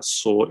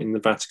saw in the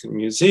Vatican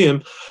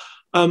Museum,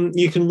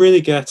 you can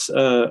really get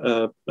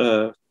a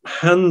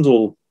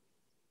handle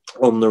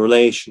on the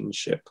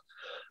relationship.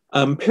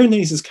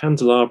 Piranesi's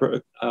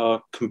candelabra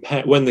are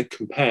when they're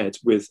compared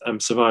with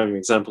surviving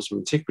examples from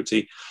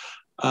antiquity,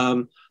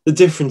 the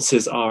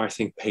differences are, I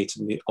think,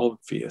 patently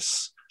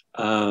obvious.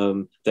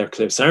 There are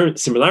clear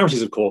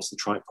similarities, of course: the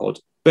tripod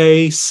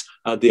base,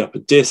 the upper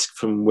disc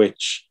from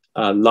which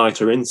light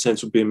or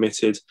incense would be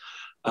emitted,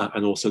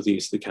 and also the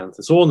use of the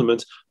canthus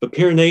ornament. But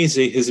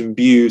Piranesi has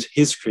imbued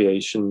his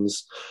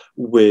creations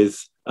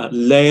with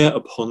layer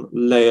upon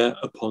layer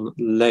upon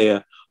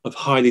layer of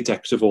highly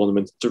decorative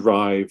ornament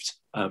derived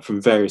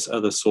from various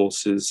other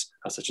sources,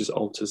 such as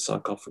altars,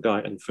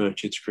 sarcophagi, and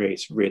furniture, to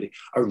create really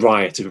a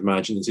riot of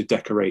imaginative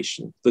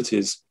decoration that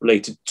is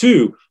related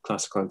to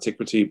classical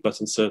antiquity, but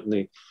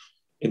certainly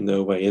in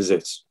no way is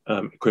it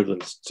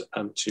equivalent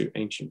to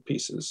ancient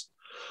pieces.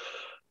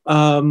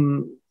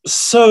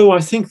 So I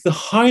think the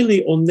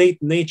highly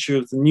ornate nature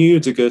of the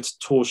Newdigate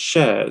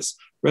torchères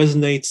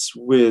resonates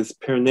with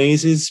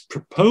Piranesi's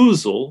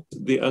proposal,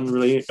 the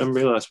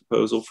unrealized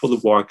proposal for the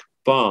Warwick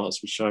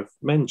vase, which I've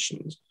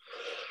mentioned.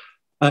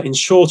 In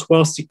short,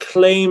 whilst he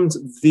claimed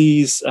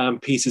these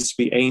pieces to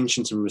be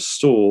ancient and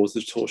restored, the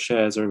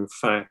torchères are in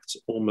fact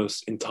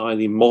almost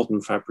entirely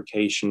modern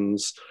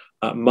fabrications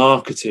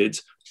marketed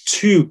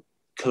to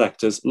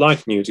collectors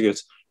like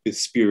Newdigate with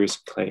spurious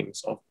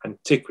claims of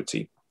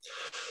antiquity.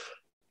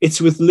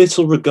 It's with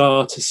little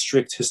regard to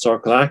strict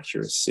historical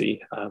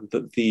accuracy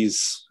that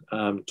these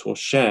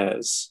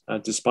torchères,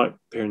 despite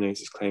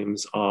Piranesi's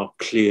claims, are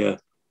clear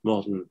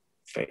modern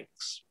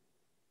fakes.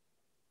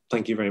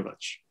 Thank you very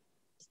much.